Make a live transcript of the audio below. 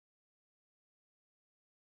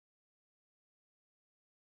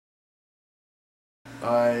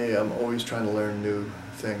I am always trying to learn new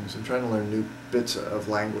things. I'm trying to learn new bits of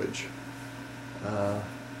language.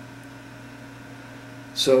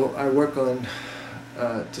 So I work on,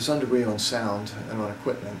 to some degree, on sound and on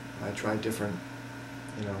equipment. I try different,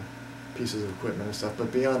 pieces of equipment and stuff.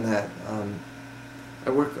 But beyond that,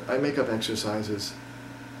 I make up exercises.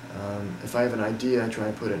 If I have an idea, I try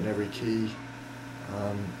and put it in every key.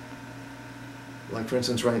 Like for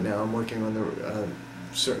instance, right now I'm working on the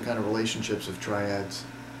certain kind of relationships of triads,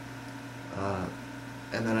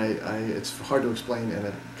 and then it's hard to explain in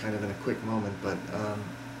a quick moment, but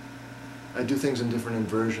I do things in different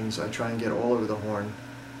inversions. I try and get all over the horn.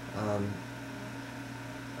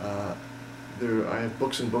 I have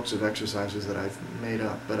books and books of exercises that I've made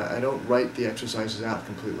up, but I don't write the exercises out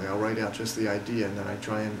completely. I'll write out just the idea, and then I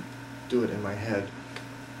try and do it in my head.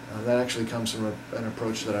 That actually comes from an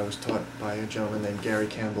approach that I was taught by a gentleman named Gary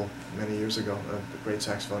Campbell many years ago, a great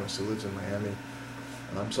saxophonist who lives in Miami.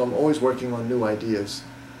 So I'm always working on new ideas.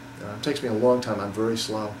 It takes me a long time. I'm very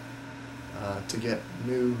slow to get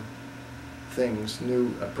new things,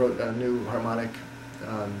 new harmonic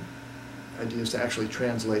ideas to actually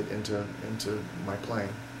translate into my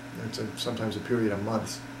playing. It's sometimes a period of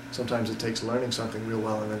months. Sometimes it takes learning something real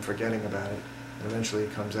well and then forgetting about it, and eventually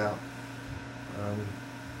it comes out.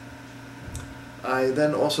 I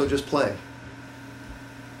then also just play.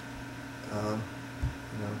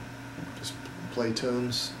 Just play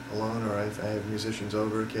tunes alone, or I have musicians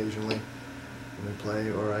over occasionally, and we play,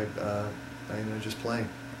 or I just play.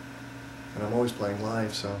 And I'm always playing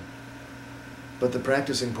live, so. But the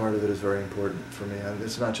practicing part of it is very important for me.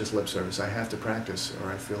 It's not just lip service. I have to practice,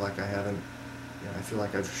 or I feel like I haven't. I feel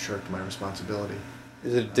like I've shirked my responsibility.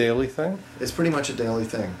 Is it a daily thing? It's pretty much a daily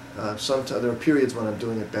thing. There are periods when I'm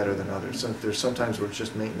doing it better than others. There's sometimes where it's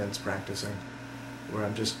just maintenance practicing, where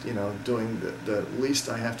I'm just doing the least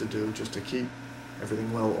I have to do just to keep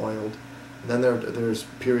everything well oiled. And then there's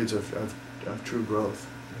periods of true growth.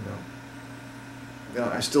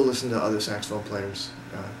 I still listen to other saxophone players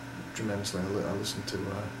tremendously. I listen to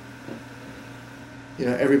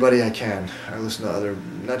everybody I can. I listen to other,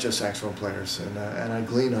 not just saxophone players, and I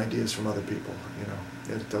glean ideas from other people.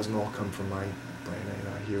 It doesn't all come from my brain.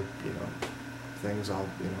 I hear things. I'll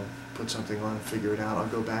put something on, figure it out. I'll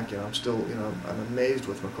go back. I'm still I'm amazed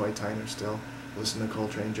with McCoy Tyner still. Listen to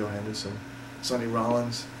Coltrane, Joe Henderson, Sonny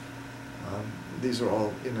Rollins. These are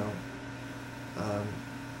all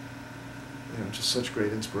just such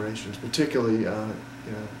great inspirations. Particularly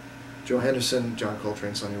Joe Henderson, John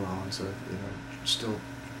Coltrane, Sonny Rollins. Still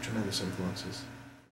tremendous influences.